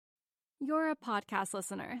You're a podcast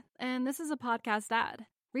listener, and this is a podcast ad.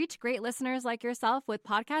 Reach great listeners like yourself with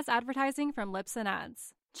podcast advertising from Libsyn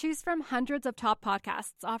Ads. Choose from hundreds of top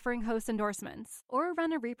podcasts offering host endorsements, or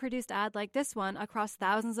run a reproduced ad like this one across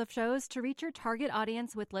thousands of shows to reach your target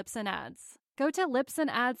audience with Libsyn Ads. Go to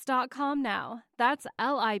libsynads.com now. That's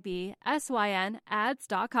LIBSYN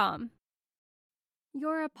ads.com.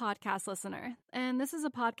 You're a podcast listener, and this is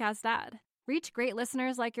a podcast ad. Reach great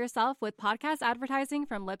listeners like yourself with podcast advertising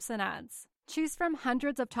from Libsyn Ads. Choose from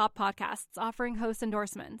hundreds of top podcasts offering host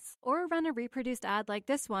endorsements, or run a reproduced ad like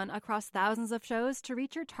this one across thousands of shows to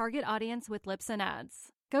reach your target audience with Libsyn Ads.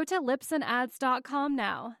 Go to libsynads.com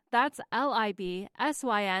now. That's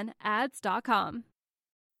LIBSYN ads.com.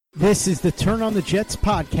 This is the Turn on the Jets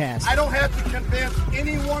podcast. I don't have to convince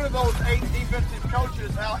any one of those 8 defensive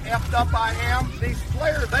coaches how effed up I am. These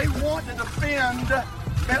players, they want to defend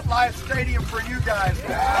MetLife Stadium for you guys.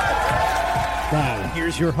 Now,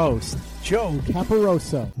 here's your host, Joe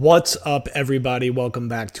Caporoso. What's up, everybody? Welcome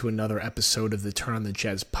back to another episode of the Turn on the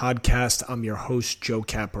Jets podcast. I'm your host, Joe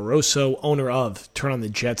Caporoso, owner of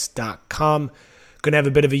TurnOnTheJets.com. Going to have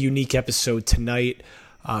a bit of a unique episode tonight.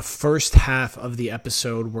 First half of the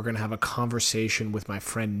episode, we're going to have a conversation with my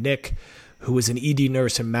friend Nick, who is an ED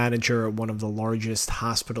nurse and manager at one of the largest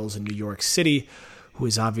hospitals in New York City, who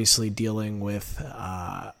is obviously dealing with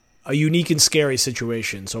a unique and scary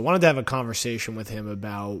situation. So I wanted to have a conversation with him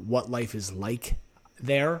about what life is like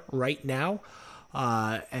there right now,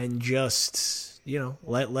 and just,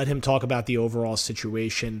 let him talk about the overall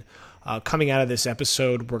situation. Coming out of this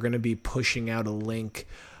episode, we're going to be pushing out a link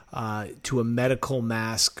to a medical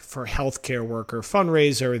mask for healthcare worker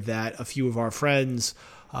fundraiser that a few of our friends,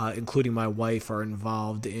 including my wife, are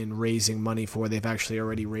involved in raising money for. They've actually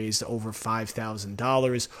already raised over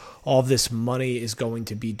 $5,000. All of this money is going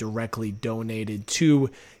to be directly donated to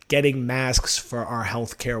getting masks for our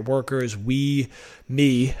healthcare workers.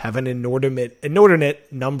 Me, have an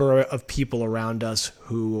inordinate number of people around us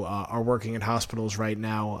who are working in hospitals right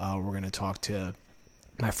now. We're going to talk to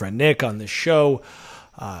my friend Nick on this show.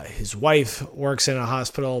 His wife works in a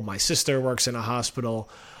hospital. My sister works in a hospital.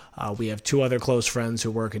 We have 2 other close friends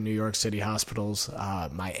who work in New York City hospitals.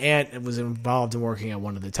 My aunt was involved in working at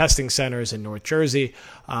one of the testing centers in North Jersey.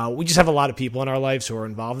 We just have a lot of people in our lives who are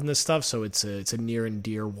involved in this stuff, so it's a near and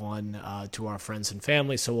dear one to our friends and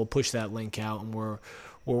family. So we'll push that link out, and we're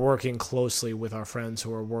working closely with our friends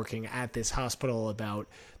who are working at this hospital about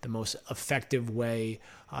the most effective way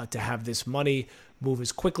to have this money move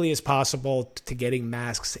as quickly as possible to getting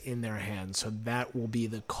masks in their hands. So that will be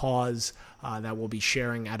the cause that we'll be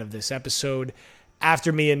sharing out of this episode.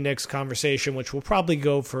 After me and Nick's conversation, which will probably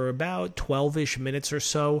go for about 12-ish minutes or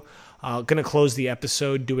so, going to close the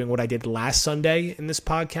episode doing what I did last Sunday in this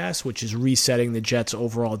podcast, which is resetting the Jets'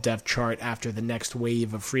 overall depth chart after the next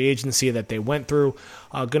wave of free agency that they went through.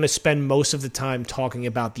 Going to spend most of the time talking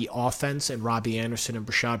about the offense and Robbie Anderson and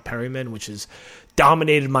Brashad Perryman, which has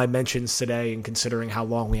dominated my mentions today, and considering how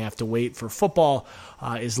long we have to wait for football,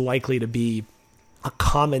 is likely to be a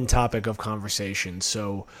common topic of conversation.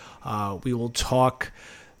 So we will talk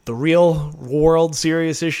the real world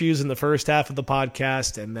serious issues in the first half of the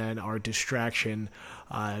podcast, and then our distraction,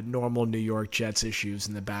 normal New York Jets issues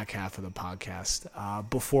in the back half of the podcast.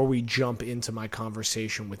 Before we jump into my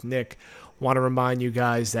conversation with Nick, want to remind you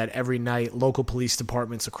guys that every night local police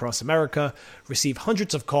departments across America receive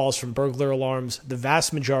hundreds of calls from burglar alarms. The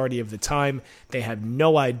vast majority of the time, they have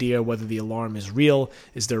no idea whether the alarm is real.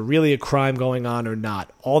 Is there really a crime going on or not?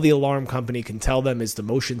 All the alarm company can tell them is the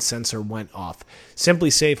motion sensor went off.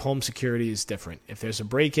 SimpliSafe Home Security is different. If there's a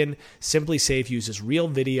break-in, SimpliSafe uses real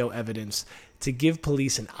video evidence to give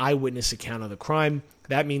police an eyewitness account of the crime.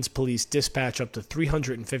 That means police dispatch up to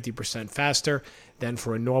 350% faster than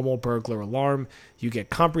for a normal burglar alarm. You get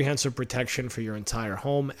comprehensive protection for your entire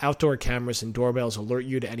home. Outdoor cameras and doorbells alert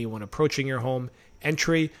you to anyone approaching your home.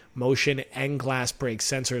 Entry, motion, and glass break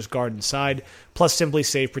sensors guard inside. Plus,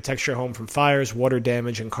 SimpliSafe protects your home from fires, water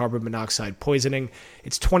damage, and carbon monoxide poisoning.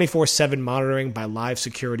 It's 24/7 monitoring by live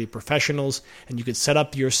security professionals, and you can set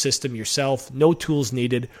up your system yourself. No tools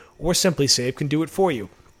needed, or SimpliSafe can do it for you.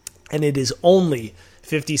 And it is only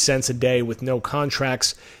 50 cents a day with no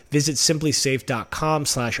contracts. Visit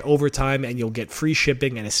SimpliSafe.com/overtime and you'll get free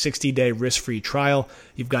shipping and a 60-day risk-free trial.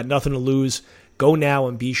 You've got nothing to lose. Go now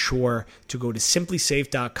and be sure to go to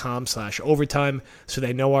SimpliSafe.com/overtime so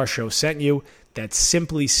they know our show sent you. That's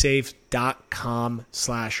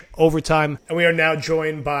SimpliSafe.com/overtime. And we are now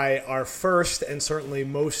joined by our first and certainly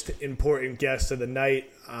most important guest of the night,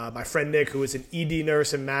 my friend Nick, who is an ED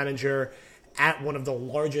nurse and manager at one of the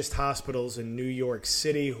largest hospitals in New York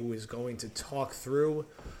City, who is going to talk through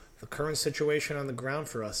the current situation on the ground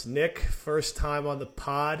for us. Nick, first time on the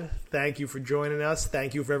pod. Thank you for joining us.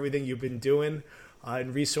 Thank you for everything you've been doing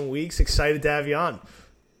in recent weeks. Excited to have you on.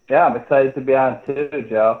 Yeah, I'm excited to be on too,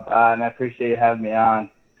 Joe, and I appreciate you having me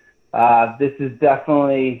on. This is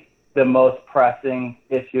definitely the most pressing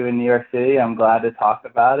issue in New York City. I'm glad to talk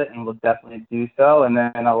about it, and we'll definitely do so. And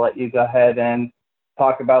then I'll let you go ahead and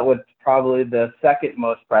talk about what's probably the second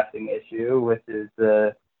most pressing issue, which is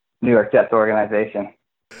the New York Jets organization.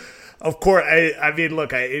 Of course, I mean,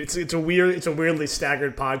 look, it's a weirdly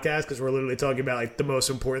staggered podcast because we're literally talking about like the most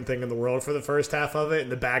important thing in the world for the first half of it,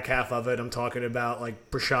 and the back half of it, I'm talking about like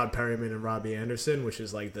Brashad Perriman and Robbie Anderson, which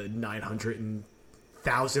is like the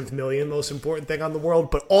 900,000th million most important thing on the world.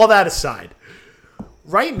 But all that aside,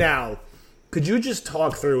 right now, could you just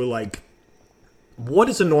talk through like what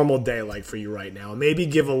is a normal day like for you right now? Maybe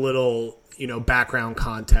give a little, background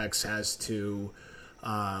context as to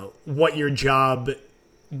what your job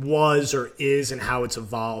was or is and how it's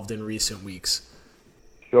evolved in recent weeks.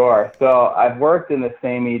 Sure. So I've worked in the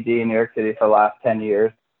same ED in New York City for the last 10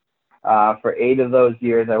 years. For 8 of those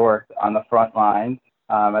years, I worked on the front lines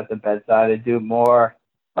at the bedside. I do more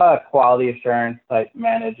quality assurance type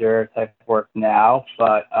manager type work now,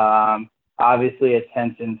 but obviously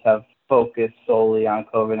attentions have focused solely on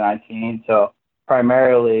COVID-19. So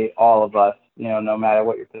primarily all of us, no matter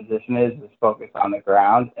what your position is focused on the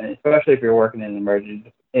ground. And especially if you're working in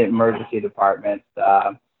emergency departments,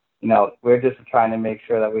 we're just trying to make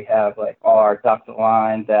sure that we have like all our ducks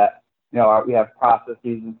aligned, that, we have processes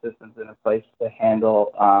and systems in place to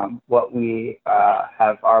handle what we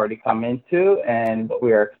have already come into and what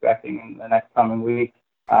we are expecting in the next coming week.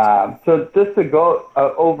 So just to go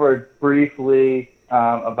over briefly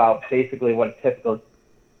about basically what a typical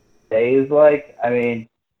day is like. I mean,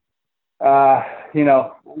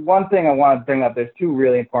 one thing I want to bring up, there's 2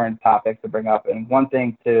 really important topics to bring up. And one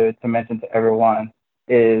thing to mention to everyone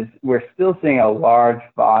is we're still seeing a large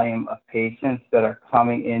volume of patients that are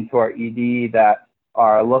coming into our ED that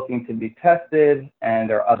are looking to be tested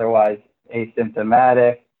and are otherwise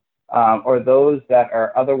asymptomatic, or those that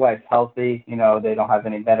are otherwise healthy. They don't have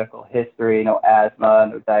any medical history, no asthma,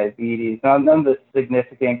 no diabetes, none of the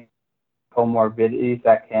significant comorbidities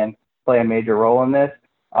that can play a major role in this.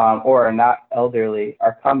 Or are not elderly,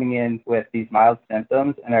 are coming in with these mild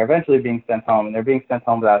symptoms and are eventually being sent home, and they're being sent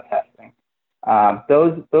home without testing.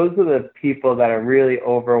 Those are the people that are really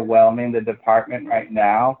overwhelming the department right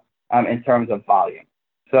now in terms of volume.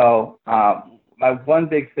 So my one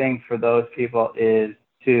big thing for those people is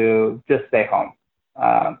to just stay home.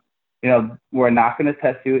 We're not going to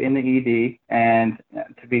test you in the ED, and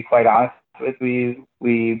to be quite honest with you,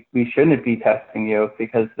 we shouldn't be testing you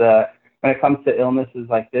because when it comes to illnesses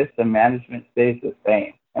like this, the management stays the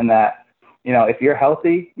same. And that, if you're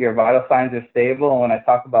healthy, your vital signs are stable. And when I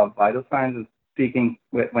talk about vital signs, I'm speaking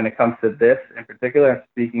when it comes to this in particular, I'm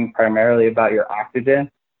speaking primarily about your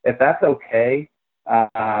oxygen. If that's okay,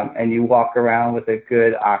 and you walk around with a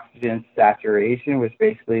good oxygen saturation, which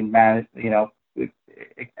basically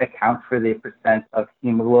accounts for the percent of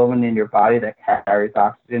hemoglobin in your body that carries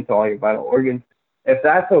oxygen to all your vital organs. If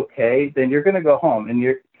that's okay, then you're going to go home, and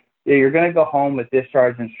you're going to go home with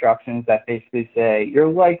discharge instructions that basically say you're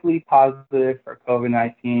likely positive for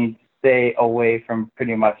COVID-19, stay away from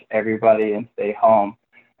pretty much everybody and stay home.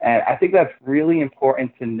 And I think that's really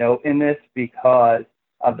important to note in this because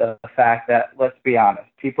of the fact that, let's be honest,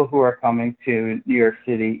 people who are coming to New York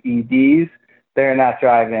City EDs, they're not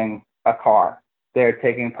driving a car. They're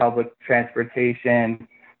taking public transportation.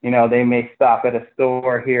 They may stop at a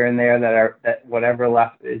store here and there that whatever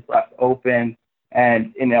is left open.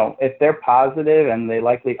 And, if they're positive, and they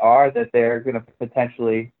likely are, that they're going to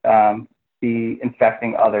potentially be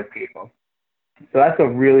infecting other people. So that's a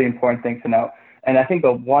really important thing to know. And I think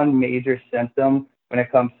the one major symptom when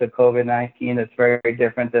it comes to COVID-19 that's very, very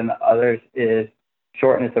different than the others is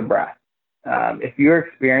shortness of breath. If you're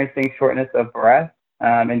experiencing shortness of breath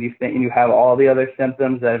and you think you have all the other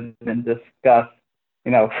symptoms that have been discussed,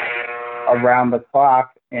 around the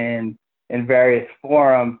clock and in various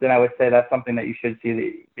forums, then I would say that's something that you should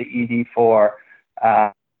see the ED for,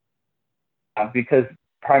 because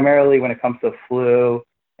primarily when it comes to flu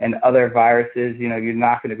and other viruses, you're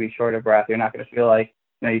not going to be short of breath. You're not going to feel like,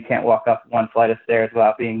 you can't walk up one flight of stairs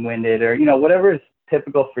without being winded, or, whatever is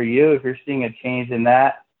typical for you. If you're seeing a change in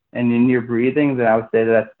that and in your breathing, then I would say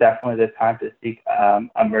that that's definitely the time to seek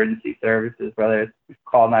emergency services, whether it's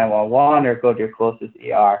call 911 or go to your closest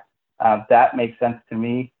ER. That makes sense to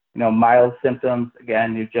me. Mild symptoms,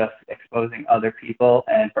 again, you're just exposing other people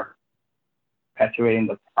and perpetuating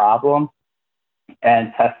the problem.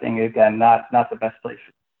 And testing, again, not the best place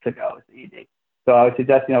to go is ED. So I would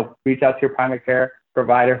suggest, reach out to your primary care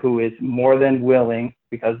provider who is more than willing,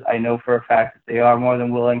 because I know for a fact that they are more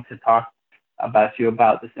than willing to talk about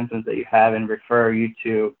the symptoms that you have and refer you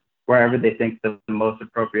to wherever they think the most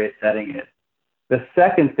appropriate setting is. The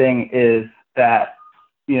second thing is that,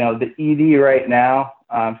 the ED right now,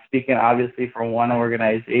 speaking obviously from one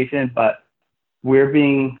organization, but we're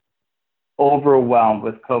being overwhelmed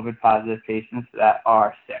with COVID positive patients that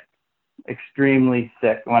are sick, extremely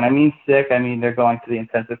sick. When I mean sick, I mean they're going to the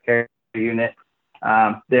intensive care unit.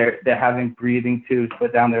 They're having breathing tubes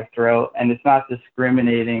put down their throat, and it's not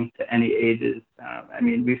discriminating to any ages.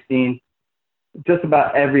 We've seen just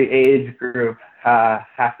about every age group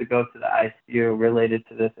have to go to the ICU related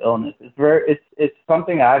to this illness. It's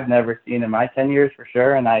something I've never seen in my 10 years for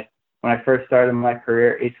sure. And when I first started my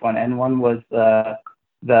career, H1N1 was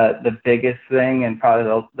the biggest thing, and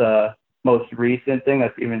probably the most recent thing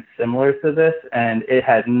that's even similar to this, and it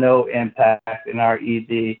had no impact in our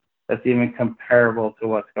ED that's even comparable to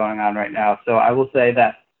what's going on right now. So I will say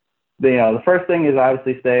that the first thing is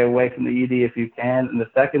obviously stay away from the ED if you can, and the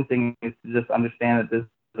second thing is to just understand that this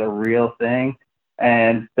is a real thing,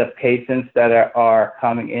 and the patients that are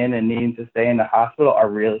coming in and needing to stay in the hospital are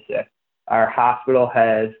really sick. Our hospital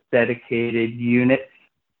has dedicated units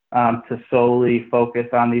to solely focus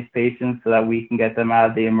on these patients so that we can get them out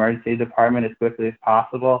of the emergency department as quickly as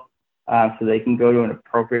possible, so they can go to an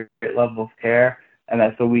appropriate level of care, and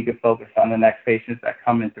that's so we can focus on the next patients that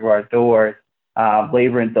come in through our doors.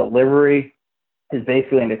 Labor and delivery is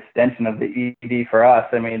basically an extension of the ED for us.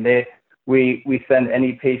 We send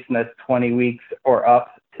any patient that's 20 weeks or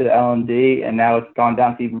up to L&D, and now it's gone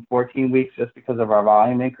down to even 14 weeks just because of our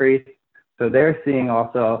volume increase. So they're seeing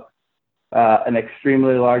also an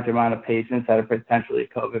extremely large amount of patients that are potentially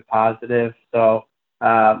COVID positive. So,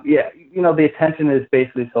 the attention is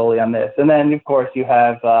basically solely on this. And then, of course, you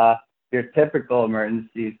have your typical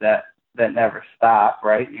emergencies that never stop,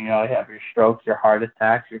 right? You have your strokes, your heart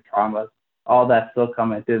attacks, your traumas, all that's still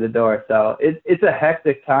coming through the door. So it's a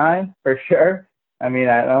hectic time for sure. I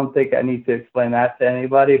don't think I need to explain that to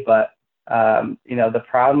anybody, but, the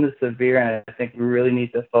problem is severe, and I think we really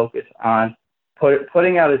need to focus on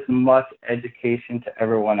putting out as much education to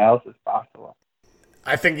everyone else as possible.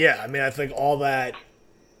 I think all that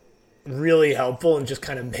really helpful, and just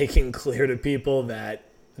kind of making clear to people that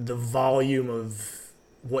the volume of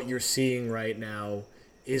what you're seeing right now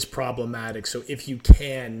is problematic. So if you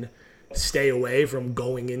can stay away from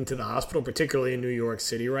going into the hospital, particularly in New York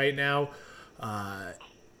City right now,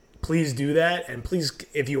 please do that. And please,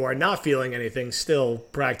 if you are not feeling anything, still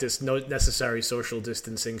practice necessary social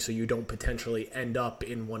distancing so you don't potentially end up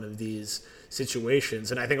in one of these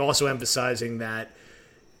situations. And I think also emphasizing that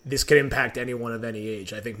this could impact anyone of any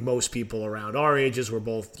age. I think most people around our ages, we're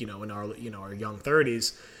both, in our young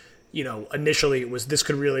 30s, initially this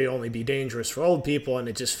could really only be dangerous for old people, and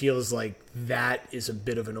it just feels like that is a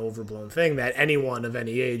bit of an overblown thing, that anyone of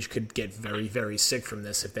any age could get very, very sick from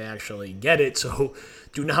this if they actually get it. So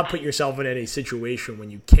do not put yourself in any situation when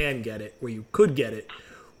you can get it, where you could get it.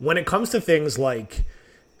 When it comes to things like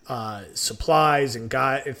supplies and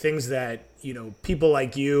things that, people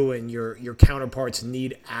like you and your counterparts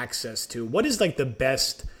need access to, what is like the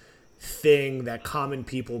best thing that common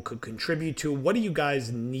people could contribute to? What do you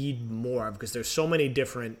guys need more of? Because there's so many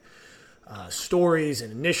different stories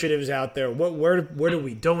and initiatives out there. Where do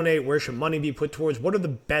we donate? Where should money be put towards? What are the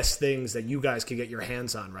best things that you guys could get your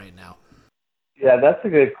hands on right now? Yeah, that's a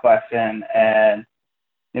good question. And,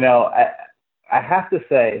 I have to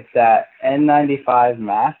say that N95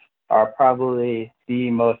 masks are probably the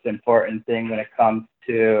most important thing when it comes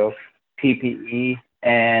to PPE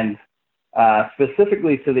and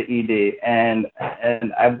specifically to the ED. And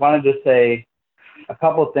I want to just say a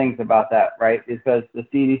couple of things about that, right? Because the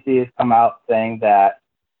CDC has come out saying that,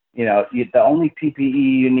 the only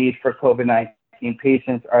PPE you need for COVID-19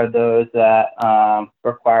 patients are those that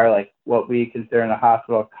require like what we consider in the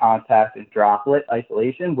hospital contact and droplet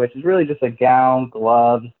isolation, which is really just a gown,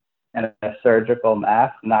 gloves, and a surgical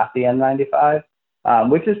mask, not the N95,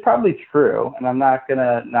 which is probably true. And I'm not going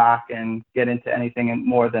to knock and get into anything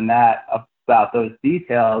more than that about those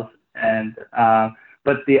details. And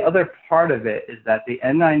but the other part of it is that the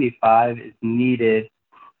N95 is needed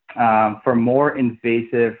for more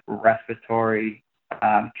invasive respiratory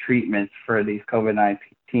treatments for these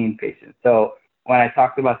COVID-19 patients. So when I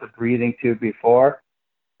talked about the breathing tube before,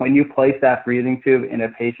 when you place that breathing tube in a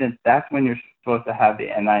patient, that's when you're supposed to have the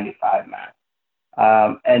N95 mask.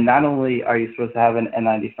 And not only are you supposed to have an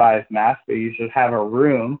N95 mask, but you should have a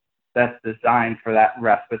room that's designed for that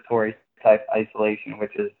respiratory type isolation,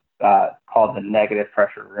 which is called the negative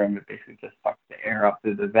pressure room. It basically just sucks the air up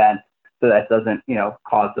through the vent so that doesn't,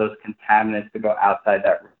 cause those contaminants to go outside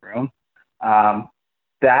that room.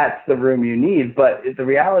 That's the room you need. But the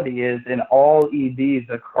reality is, in all EDs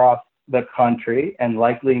across the country, and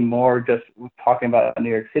likely more just talking about New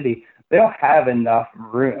York City, they don't have enough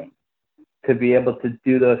room to be able to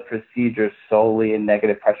do those procedures solely in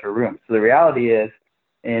negative pressure rooms. So the reality is,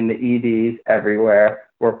 in the EDs everywhere,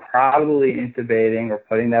 we're probably intubating or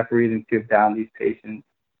putting that breathing tube down these patients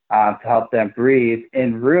to help them breathe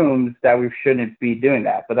in rooms that we shouldn't be doing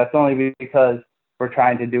that. But that's only because we're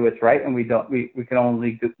trying to do what's right, and we can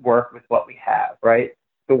only work with what we have, right?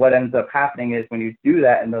 So what ends up happening is, when you do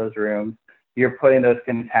that in those rooms, you're putting those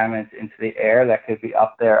contaminants into the air that could be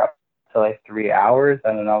up there up to like 3 hours.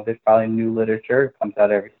 I don't know. There's probably new literature. It comes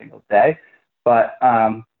out every single day. But,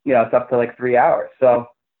 it's up to like 3 hours. So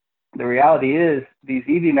the reality is, these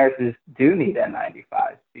ED nurses do need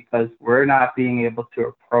N95s because we're not being able to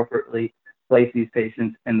appropriately place these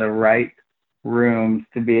patients in the right rooms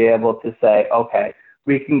to be able to say, okay,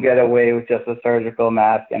 we can get away with just a surgical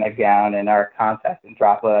mask and a gown and our contact and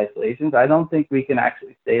droplet isolations. I don't think we can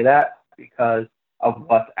actually say that because of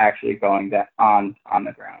what's actually going on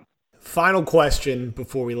the ground. Final question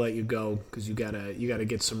before we let you go, because you gotta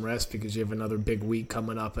get some rest because you have another big week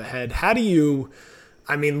coming up ahead. How do you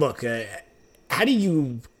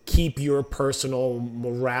keep your personal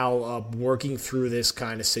morale up working through this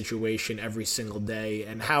kind of situation every single day?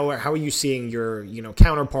 And how are you seeing your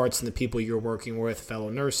counterparts and the people you're working with, fellow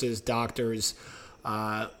nurses, doctors,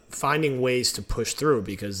 finding ways to push through?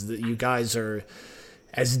 Because you guys are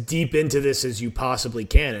as deep into this as you possibly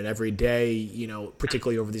can, and every day,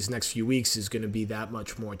 particularly over these next few weeks, is going to be that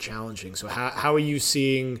much more challenging. So how are you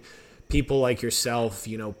seeing people like yourself,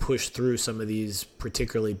 push through some of these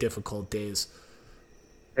particularly difficult days?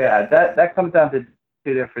 Yeah, that comes down to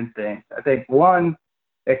two different things. I think one,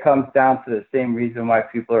 it comes down to the same reason why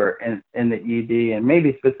people are in the ED, and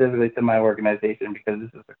maybe specifically to my organization, because this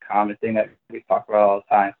is a common thing that we talk about all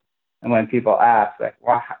the time. And when people ask, like,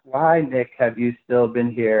 why, Nick, have you still been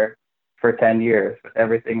here for 10 years with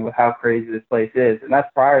everything, with how crazy this place is? And that's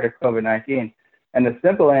prior to COVID-19. And the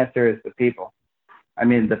simple answer is the people. I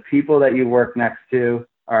mean, the people that you work next to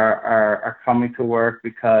are coming to work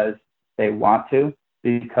because they want to,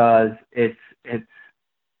 because it's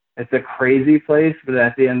a crazy place, but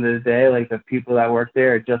at the end of the day, like, the people that work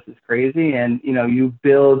there are just as crazy. And, you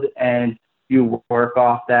build and you work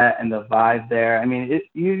off that and the vibe there. I mean,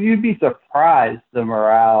 you'd be surprised the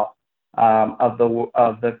morale of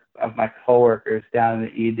my coworkers down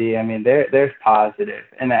in the ED. I mean, there's positive,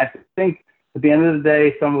 and I think at the end of the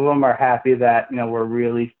day, some of them are happy that we're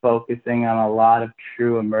really focusing on a lot of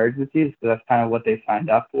true emergencies, because that's kind of what they signed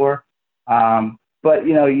up for. But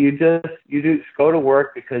you just go to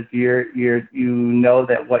work because you know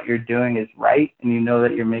that what you're doing is right, and you know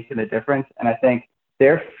that you're making a difference. And I think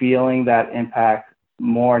they're feeling that impact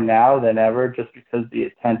more now than ever, just because the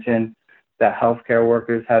attention that healthcare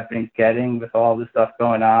workers have been getting with all this stuff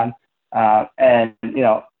going on. And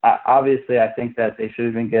obviously, I think that they should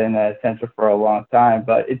have been getting that attention for a long time.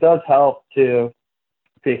 But it does help to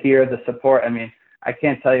hear the support. I mean, I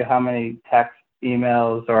can't tell you how many text,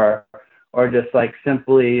 emails, or just like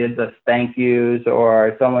simply just thank yous,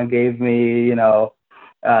 or someone gave me,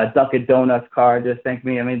 a Dunkin' Donuts card, just thank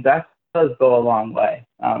me. I mean, that does go a long way.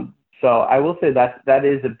 So I will say that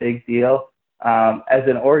is a big deal. As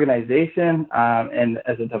an organization and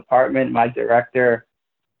as a department, my director,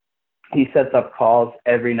 he sets up calls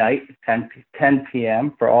every night, 10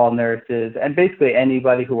 p.m. for all nurses and basically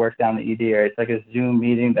anybody who works down the ED area. It's like a Zoom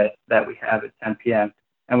meeting that we have at 10 p.m.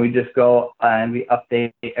 And we just go and we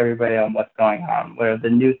update everybody on what's going on. What are the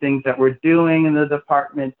new things that we're doing in the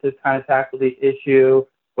department to kind of tackle the issue?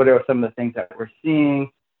 What are some of the things that we're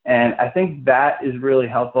seeing? And I think that is really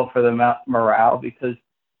helpful for the morale, because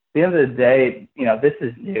at the end of the day, this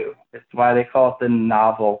is new. It's why they call it the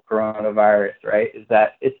novel coronavirus, right? Is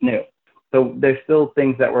that it's new. So there's still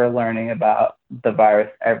things that we're learning about the virus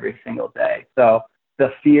every single day. So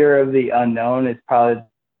the fear of the unknown is probably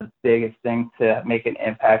the biggest thing to make an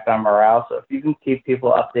impact on morale. So if you can keep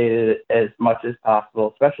people updated as much as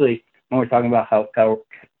possible, especially when we're talking about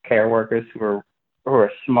healthcare workers who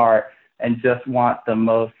are smart and just want the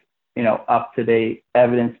most, up-to-date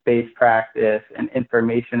evidence-based practice and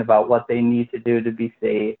information about what they need to do to be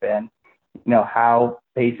safe, and, how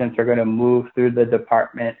patients are going to move through the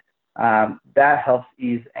department, that helps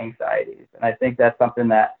ease anxieties. And I think that's something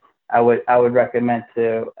that I would recommend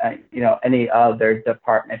to, any other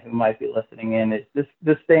department who might be listening in, is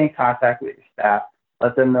just stay in contact with your staff,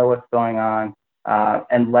 let them know what's going on,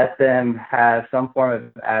 and let them have some form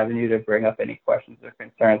of avenue to bring up any questions or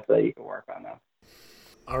concerns so that you can work on them.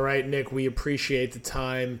 All right, Nick, we appreciate the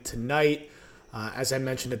time tonight. As I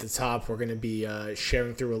mentioned at the top, we're going to be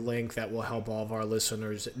sharing through a link that will help all of our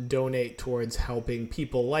listeners donate towards helping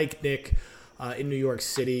people like Nick in New York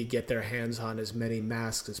City get their hands on as many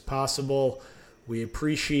masks as possible. We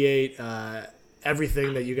appreciate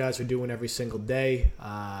everything that you guys are doing every single day.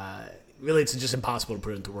 Really, it's just impossible to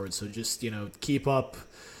put into words. So just, keep up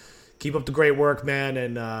the great work, man.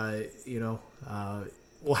 And,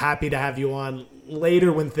 we're happy to have you on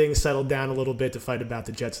later when things settle down a little bit to fight about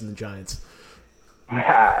the Jets and the Giants.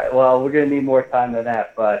 Well, we're going to need more time than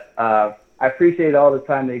that, but I appreciate all the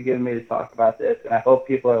time that you've given me to talk about this, and I hope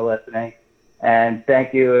people are listening. And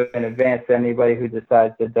thank you in advance to anybody who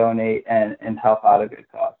decides to donate and help out a good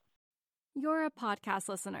cause. You're a podcast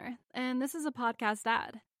listener, and this is a podcast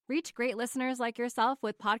ad. Reach great listeners like yourself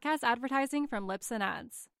with podcast advertising from Libsyn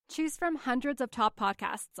Ads. Choose from hundreds of top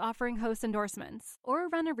podcasts offering host endorsements, or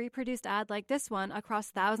run a reproduced ad like this one across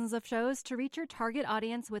thousands of shows to reach your target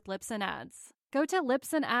audience with Libsyn Ads. Go to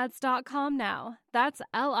libsynads.com now. That's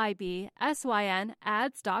LIBSYN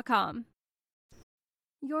ads.com.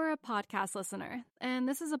 You're a podcast listener, and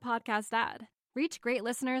this is a podcast ad. Reach great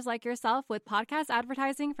listeners like yourself with podcast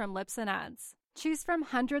advertising from Libsyn Ads. Choose from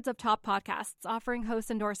hundreds of top podcasts offering host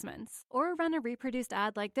endorsements, or run a reproduced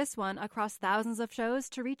ad like this one across thousands of shows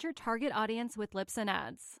to reach your target audience with Libsyn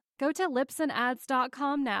Ads. Go to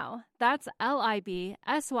libsynads.com now. That's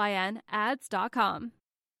LIBSYN ads.com.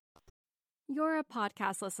 You're a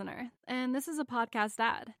podcast listener, and this is a podcast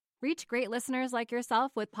ad. Reach great listeners like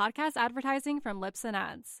yourself with podcast advertising from Libsyn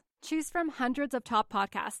Ads. Choose from hundreds of top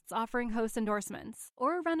podcasts offering host endorsements,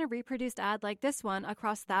 or run a reproduced ad like this one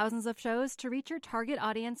across thousands of shows to reach your target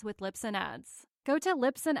audience with Libsyn Ads. Go to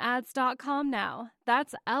libsynads.com now.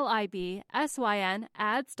 That's LIBSYN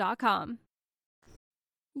ads.com.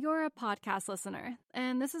 You're a podcast listener,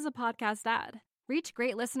 and this is a podcast ad. Reach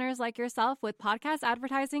great listeners like yourself with podcast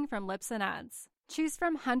advertising from Libsyn Ads. Choose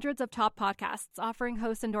from hundreds of top podcasts offering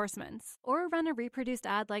host endorsements, or run a reproduced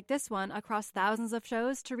ad like this one across thousands of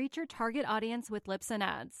shows to reach your target audience with Libsyn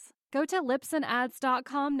Ads. Go to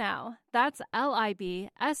libsynads.com now. That's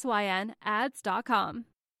LIBSYN ads.com.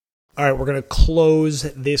 All right, we're going to close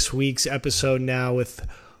this week's episode now with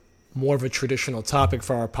more of a traditional topic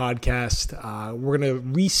for our podcast. We're going to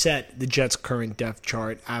reset the Jets' current depth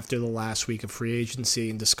chart after the last week of free agency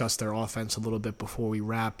and discuss their offense a little bit before we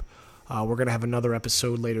wrap. We're going to have another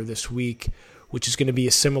episode later this week, which is going to be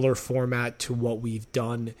a similar format to what we've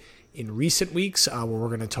done in recent weeks, where we're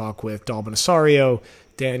going to talk with Dalvin Osorio,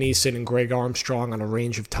 Dan Eason, and Greg Armstrong on a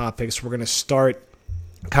range of topics. We're going to start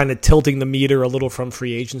kind of tilting the meter a little from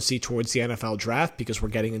free agency towards the NFL draft because we're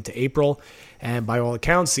getting into April. And by all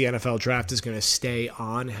accounts, the NFL draft is going to stay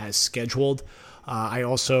on as scheduled. I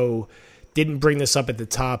also didn't bring this up at the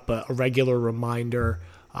top, but a regular reminder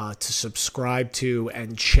to subscribe to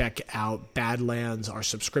and check out Badlands, our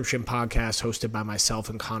subscription podcast hosted by myself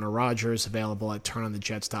and Connor Rogers, available at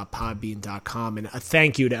turnonthejets.podbean.com. And a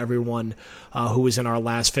thank you to everyone who was in our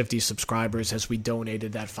last 50 subscribers as we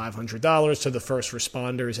donated that $500 to the first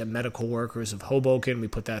responders and medical workers of Hoboken. We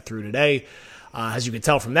put that through today. As you could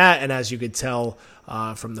tell from that, and as you could tell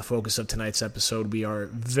from the focus of tonight's episode, we are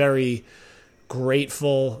very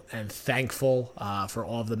grateful and thankful for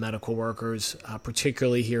all of the medical workers,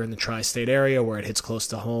 particularly here in the tri-state area where it hits close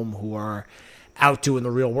to home, who are out doing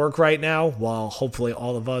the real work right now, while hopefully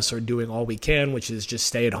all of us are doing all we can, which is just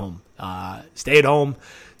stay at home. Stay at home,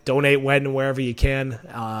 donate when and wherever you can,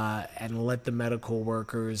 and let the medical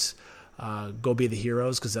workers go be the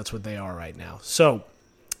heroes, because that's what they are right now. So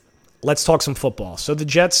let's talk some football. So the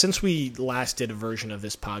Jets, since we last did a version of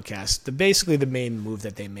this podcast, basically the main move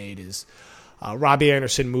that they made is Robbie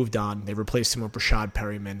Anderson moved on. They replaced him with Rashad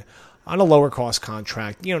Perryman on a lower cost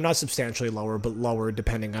contract. Not substantially lower, but lower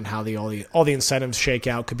depending on how all the incentives shake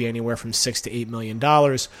out. Could be anywhere from $6 to $8 million.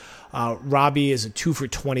 Robbie is a 2 for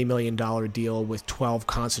 $20 million deal with 12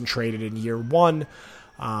 concentrated in year one.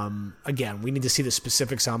 Again, we need to see the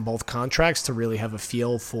specifics on both contracts to really have a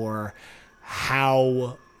feel for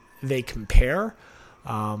how they compare.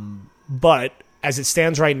 But as it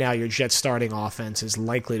stands right now, your Jets starting offense is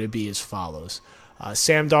likely to be as follows.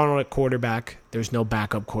 Sam Darnold at quarterback. There's no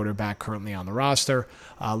backup quarterback currently on the roster.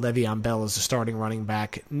 Le'Veon Bell is the starting running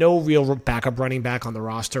back. No real backup running back on the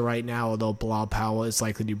roster right now, although Bilal Powell is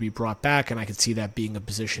likely to be brought back, and I could see that being a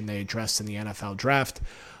position they addressed in the NFL draft.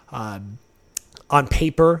 On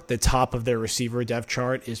paper, the top of their receiver depth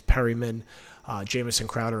chart is Perryman, Jamison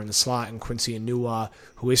Crowder in the slot, and Quincy Enunwa,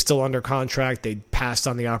 who is still under contract. They passed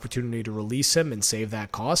on the opportunity to release him and save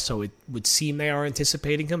that cost, so it would seem they are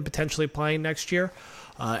anticipating him potentially playing next year.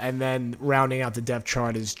 And then rounding out the depth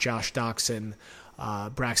chart is Josh Doxson,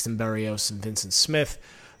 Braxton Berrios and Vincent Smith.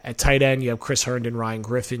 At tight end, you have Chris Herndon, Ryan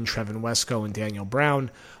Griffin, Trevin Wesco, and Daniel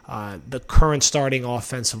Brown. The current starting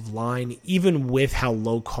offensive line, even with how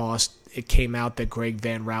low cost it came out that Greg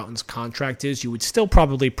Van Routen's contract is, you would still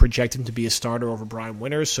probably project him to be a starter over Brian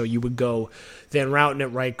Winters. So you would go Van Routen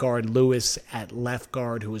at right guard, Lewis at left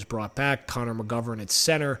guard, who was brought back, Connor McGovern at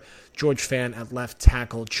center, George Fant at left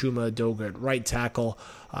tackle, Chuma Edoga at right tackle.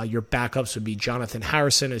 Your backups would be Jonathan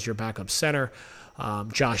Harrison as your backup center,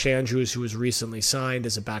 Josh Andrews, who was recently signed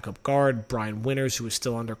as a backup guard, Brian Winters, who is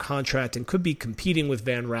still under contract and could be competing with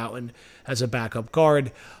Van Routen as a backup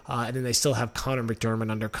guard, and then they still have Connor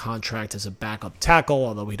McDermott under contract as a backup tackle,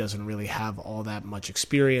 although he doesn't really have all that much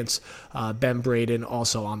experience. Ben Braden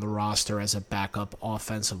also on the roster as a backup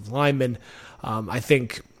offensive lineman. I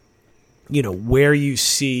think, where you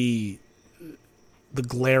see the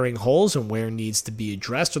glaring holes and where needs to be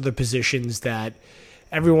addressed are the positions that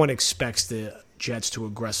everyone expects the Jets to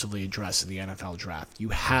aggressively address in the NFL draft. You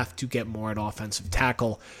have to get more at offensive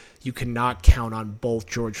tackle. You cannot count on both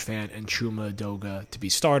George Fant and Chuma Edoga to be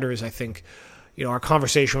starters. I think, our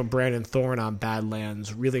conversation with Brandon Thorne on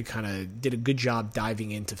Badlands really kind of did a good job diving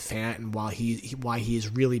into Fant and why he is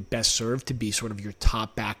really best served to be sort of your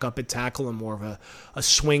top backup at tackle and more of a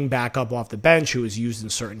swing backup off the bench who is used in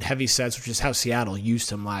certain heavy sets, which is how Seattle used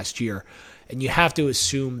him last year. And you have to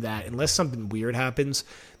assume that unless something weird happens,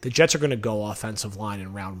 the Jets are going to go offensive line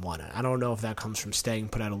in round 1. I don't know if that comes from staying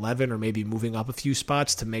put at 11 or maybe moving up a few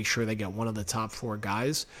spots to make sure they get one of the top 4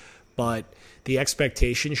 guys. But the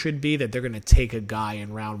expectation should be that they're going to take a guy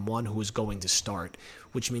in round 1 who is going to start,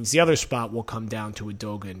 which means the other spot will come down to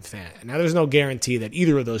Edoga and Fant. Now, there's no guarantee that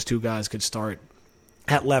either of those two guys could start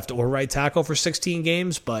at left or right tackle for 16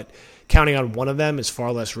 games, but counting on one of them is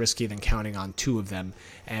far less risky than counting on 2 of them.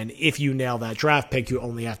 And if you nail that draft pick, you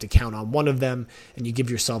only have to count on one of them, and you give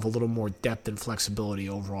yourself a little more depth and flexibility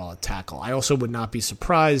overall at tackle. I also would not be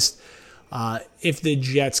surprised if the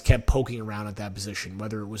Jets kept poking around at that position,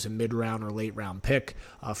 whether it was a mid-round or late-round pick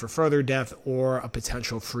for further depth or a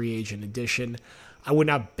potential free agent addition. I would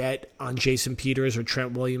not bet on Jason Peters or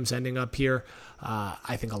Trent Williams ending up here.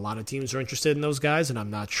 I think a lot of teams are interested in those guys, and I'm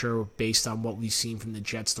not sure, based on what we've seen from the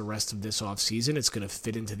Jets the rest of this offseason, it's going to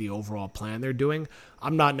fit into the overall plan they're doing.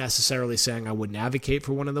 I'm not necessarily saying I wouldn't advocate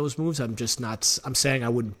for one of those moves. I'm saying I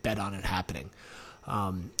wouldn't bet on it happening.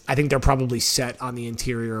 I think they're probably set on the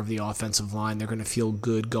interior of the offensive line. They're going to feel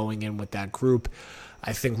good going in with that group.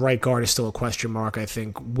 I think right guard is still a question mark. I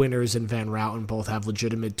think Winters and Van Routen both have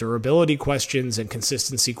legitimate durability questions and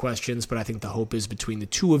consistency questions, but I think the hope is between the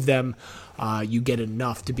two of them, you get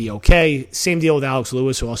enough to be okay. Same deal with Alex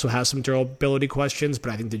Lewis, who also has some durability questions,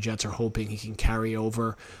 but I think the Jets are hoping he can carry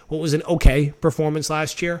over what was an okay performance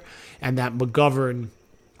last year, and that McGovern,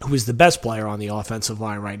 who is the best player on the offensive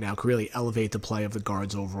line right now, could really elevate the play of the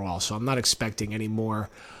guards overall. So I'm not expecting any more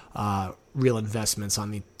real investments on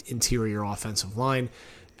the interior offensive line.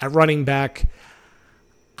 At running back,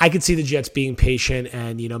 I could see the Jets being patient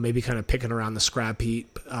and, maybe kind of picking around the scrap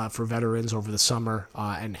heap for veterans over the summer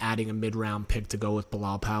and adding a mid-round pick to go with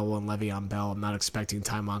Bilal Powell and Le'Veon Bell. I'm not expecting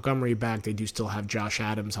Ty Montgomery back. They do still have Josh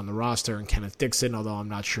Adams on the roster and Kenneth Dixon, although I'm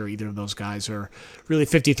not sure either of those guys are really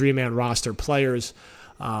 53-man roster players.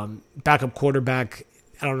 Backup quarterback,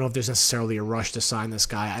 I don't know if there's necessarily a rush to sign this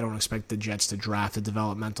guy. I don't expect the Jets to draft a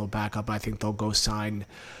developmental backup. I think they'll go sign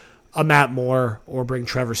a Matt Moore or bring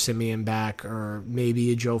Trevor Siemian back or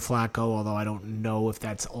maybe a Joe Flacco, although I don't know if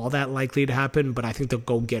that's all that likely to happen. But I think they'll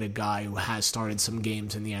go get a guy who has started some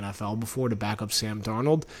games in the NFL before to back up Sam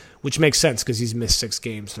Darnold, which makes sense because he's missed 6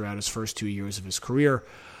 games throughout his first 2 years of his career.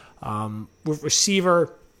 With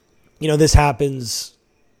receiver, this happens,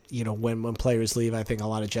 when players leave. I think a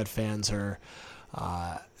lot of Jet fans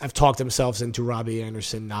have talked themselves into Robbie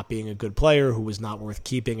Anderson not being a good player who was not worth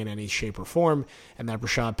keeping in any shape or form, and that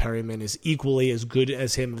Rashad Perriman is equally as good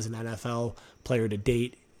as him as an NFL player to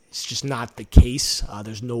date. It's just not the case.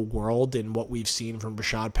 There's no world in what we've seen from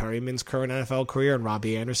Rashad Perriman's current NFL career and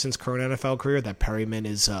Robbie Anderson's current NFL career that Perriman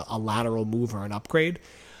is a lateral move or an upgrade.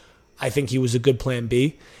 I think he was a good plan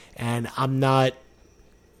B, and I'm not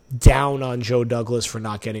down on Joe Douglas for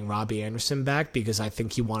not getting Robbie Anderson back because I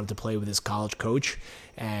think he wanted to play with his college coach,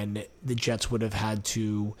 and the Jets would have had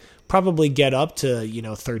to probably get up to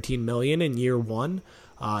 $13 million in year 1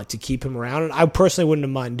 to keep him around. And I personally wouldn't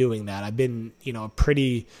have mind doing that. I've been a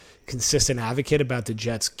pretty consistent advocate about the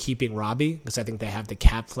Jets keeping Robbie because I think they have the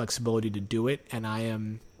cap flexibility to do it, and I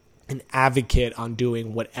am an advocate on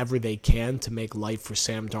doing whatever they can to make life for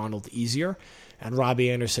Sam Darnold easier. And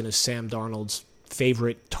Robbie Anderson is Sam Darnold's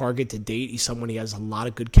favorite target to date. He's someone he has a lot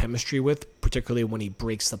of good chemistry with, particularly when he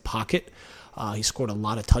breaks the pocket. He scored a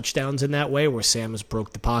lot of touchdowns in that way, where Sam has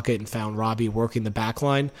broke the pocket and found Robbie working the back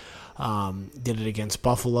line. Did it against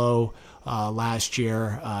Buffalo last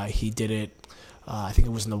year. He did it, I think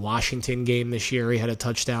it was in the Washington game this year. He had a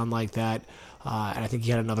touchdown like that. And I think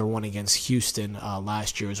he had another one against Houston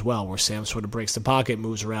last year as well, where Sam sort of breaks the pocket,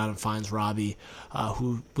 moves around, and finds Robbie,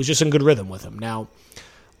 who was just in good rhythm with him. Now,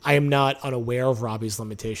 I am not unaware of Robbie's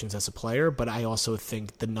limitations as a player, but I also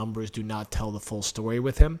think the numbers do not tell the full story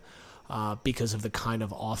with him because of the kind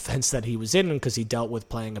of offense that he was in, and because he dealt with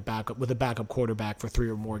playing a backup quarterback for 3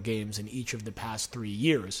 or more games in each of the past 3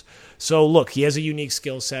 years. So look, he has a unique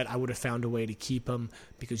skill set. I would have found a way to keep him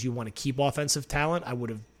because you want to keep offensive talent. I would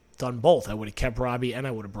have done both. I would have kept Robbie and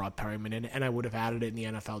I would have brought Perryman in, and I would have added it in the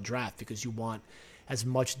NFL draft because you want as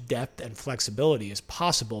much depth and flexibility as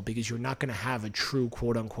possible, because you're not going to have a true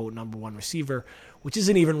quote-unquote number one receiver, which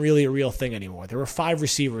isn't even really a real thing anymore. There were 5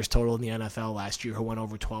 receivers total in the NFL last year who went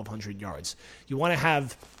over 1,200 yards. You want to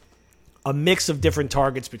have a mix of different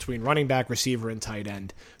targets between running back, receiver, and tight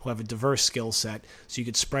end who have a diverse skill set so you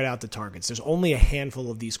could spread out the targets. There's only a handful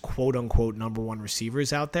of these quote-unquote number one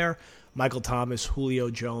receivers out there. Michael Thomas, Julio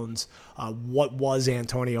Jones, what was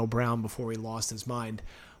Antonio Brown before he lost his mind.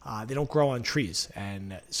 They don't grow on trees,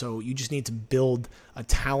 and so you just need to build a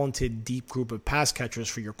talented, deep group of pass catchers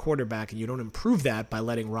for your quarterback, and you don't improve that by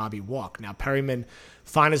letting Robbie walk. Now, Perryman,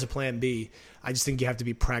 fine as a plan B. I just think you have to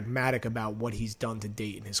be pragmatic about what he's done to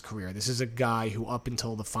date in his career. This is a guy who, up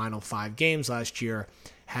until the final 5 games last year,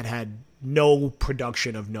 had no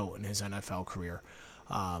production of note in his NFL career.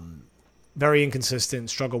 Very inconsistent,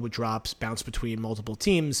 struggled with drops, bounced between multiple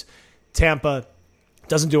teams. Tampa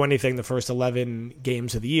doesn't do anything the first 11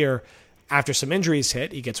 games of the year. After some injuries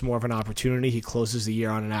hit, he gets more of an opportunity. He closes the year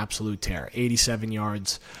on an absolute tear. 87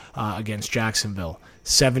 yards against Jacksonville,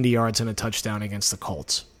 70 yards and a touchdown against the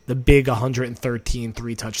Colts. The big 113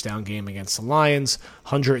 3-touchdown game against the Lions,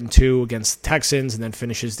 102 against the Texans, and then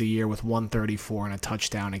finishes the year with 134 and a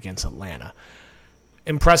touchdown against Atlanta.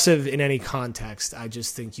 Impressive in any context. I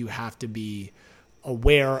just think you have to be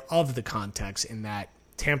aware of the context in that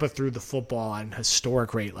Tampa threw the football at an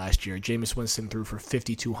historic rate last year. Jameis Winston threw for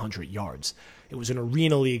 5,200 yards. It was an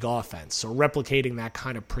Arena League offense, so replicating that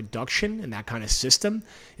kind of production and that kind of system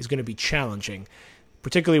is going to be challenging,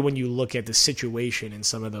 particularly when you look at the situation in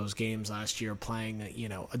some of those games last year, playing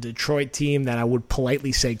a Detroit team that I would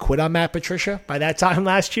politely say quit on Matt Patricia by that time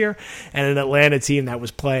last year, and an Atlanta team that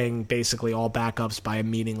was playing basically all backups by a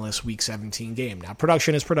meaningless Week 17 game. Now,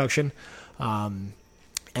 production is production.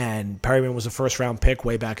 And Perryman was a first-round pick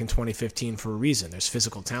way back in 2015 for a reason. There's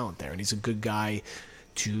physical talent there, and he's a good guy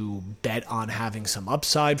to bet on having some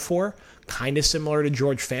upside for. Kind of similar to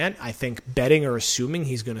George Fant. I think betting or assuming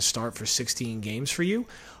he's going to start for 16 games for you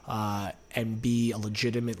and be a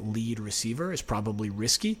legitimate lead receiver is probably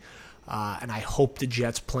risky. And I hope the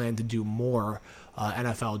Jets plan to do more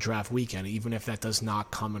NFL draft weekend, even if that does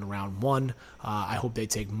not come in round 1. I hope they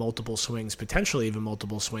take multiple swings, potentially even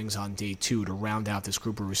multiple swings on day 2 to round out this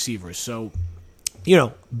group of receivers. So,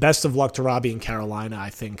 best of luck to Robbie in Carolina. I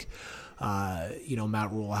think,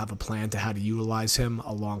 Matt Rule will have a plan to how to utilize him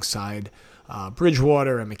alongside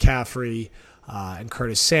Bridgewater and McCaffrey and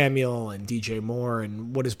Curtis Samuel and DJ Moore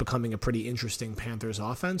and what is becoming a pretty interesting Panthers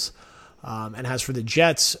offense. And as for the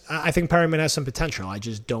Jets, I think Perryman has some potential. I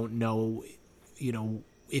just don't know,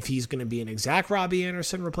 if he's going to be an exact Robbie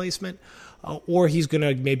Anderson replacement or he's going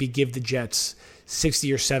to maybe give the Jets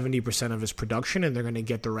 60 or 70% of his production and they're going to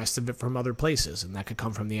get the rest of it from other places. And that could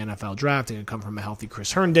come from the NFL draft. It could come from a healthy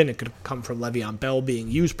Chris Herndon. It could come from Le'Veon Bell being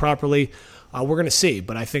used properly. We're going to see.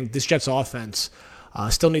 But I think this Jets offense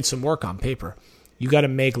still needs some work on paper. You got to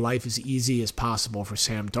make life as easy as possible for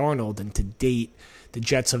Sam Darnold. And to date, the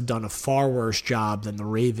Jets have done a far worse job than the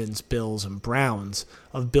Ravens, Bills, and Browns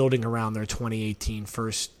of building around their 2018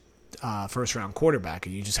 first-round quarterback.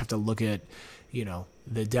 And you just have to look at,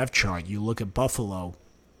 the depth chart. You look at Buffalo.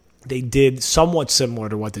 They did somewhat similar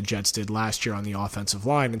to what the Jets did last year on the offensive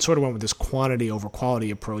line and sort of went with this quantity over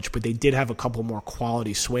quality approach, but they did have a couple more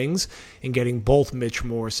quality swings in getting both Mitch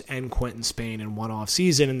Morse and Quentin Spain in one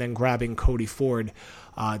offseason and then grabbing Cody Ford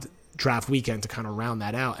draft weekend to kind of round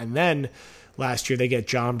that out. And then last year, they get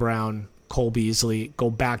John Brown, Cole Beasley, go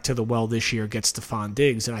back to the well this year, get Stephon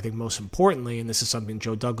Diggs, and I think most importantly, and this is something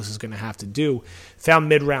Joe Douglas is going to have to do, found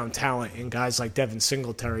mid-round talent in guys like Devin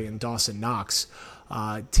Singletary and Dawson Knox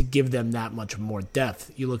to give them that much more depth.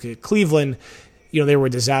 You look at Cleveland, they were a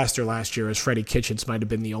disaster last year as Freddie Kitchens might have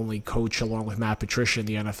been the only coach along with Matt Patricia in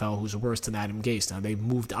the NFL who's worse than Adam Gase. Now, they've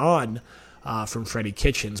moved on from Freddie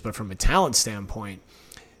Kitchens, but from a talent standpoint,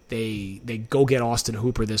 They go get Austin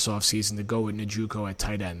Hooper this offseason to go with Njoku at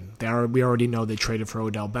tight end. We already know they traded for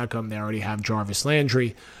Odell Beckham. They already have Jarvis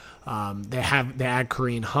Landry. They add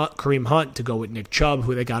Kareem Hunt to go with Nick Chubb,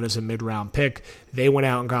 who they got as a mid-round pick. They went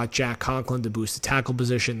out and got Jack Conklin to boost the tackle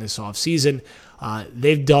position this offseason.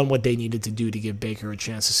 They've done what they needed to do to give Baker a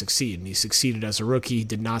chance to succeed, and he succeeded as a rookie. He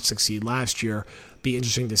did not succeed last year. Be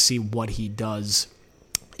interesting to see what he does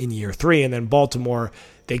in year 3. And then Baltimore,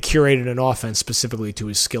 they curated an offense specifically to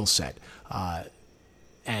his skill set.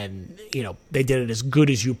 And, they did it as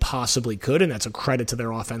good as you possibly could, and that's a credit to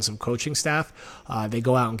their offensive coaching staff. They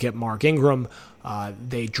go out and get Mark Ingram.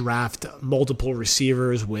 They draft multiple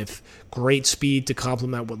receivers with great speed to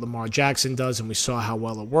complement what Lamar Jackson does, and we saw how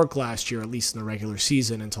well it worked last year, at least in the regular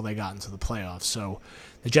season, until they got into the playoffs. So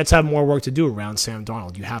the Jets have more work to do around Sam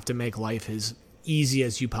Darnold. You have to make life as easy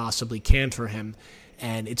as you possibly can for him,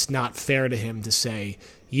 and it's not fair to him to say,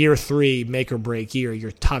 year 3, make or break year, your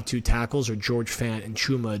top 2 tackles are George Fant and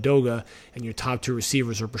Chuma Edoga, and your top 2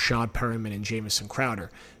 receivers are Brashad Perriman and Jamison Crowder.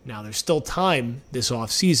 Now, there's still time this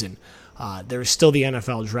offseason. There's still the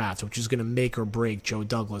NFL draft, which is going to make or break Joe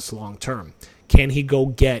Douglas long term. Can he go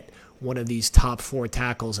get one of these top 4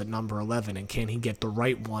 tackles at number 11, and can he get the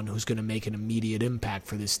right one who's going to make an immediate impact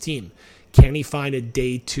for this team? Can he find a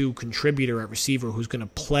day 2 contributor at receiver who's going to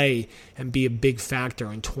play and be a big factor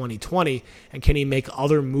in 2020? And can he make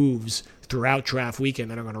other moves throughout draft weekend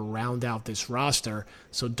that are going to round out this roster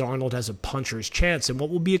so Darnold has a puncher's chance in what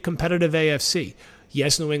will be a competitive AFC?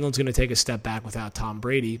 Yes, New England's going to take a step back without Tom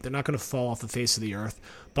Brady. They're not going to fall off the face of the earth.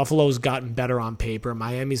 Buffalo's gotten better on paper.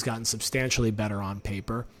 Miami's gotten substantially better on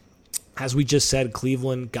paper. As we just said,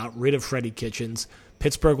 Cleveland got rid of Freddie Kitchens.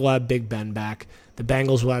 Pittsburgh will have Big Ben back. The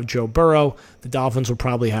Bengals will have Joe Burrow. The Dolphins will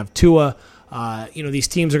probably have Tua. These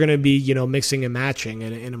teams are going to be, mixing and matching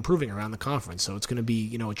and improving around the conference. So it's going to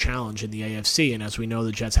be, a challenge in the AFC. And as we know,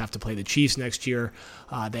 the Jets have to play the Chiefs next year.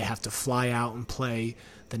 They have to fly out and play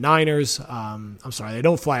the Niners. They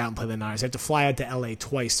don't fly out and play the Niners. They have to fly out to L.A.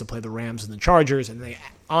 twice to play the Rams and the Chargers. And they,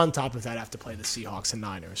 on top of that, have to play the Seahawks and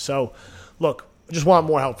Niners. So, look, I just want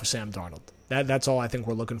more help for Sam Darnold. That's all I think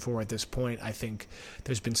we're looking for at this point. I think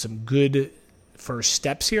there's been some good first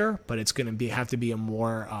steps here, but it's going to have to be a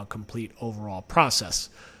more complete overall process.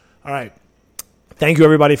 All right. Thank you,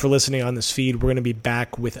 everybody, for listening on this feed. We're going to be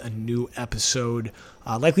back with a new episode,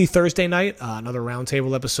 likely Thursday night, another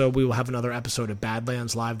roundtable episode. We will have another episode of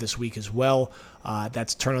Badlands live this week as well.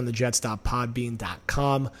 That's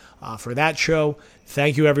turnonthejets.podbean.com for that show.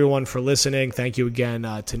 Thank you, everyone, for listening. Thank you again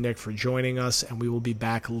to Nick for joining us, and we will be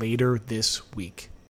back later this week.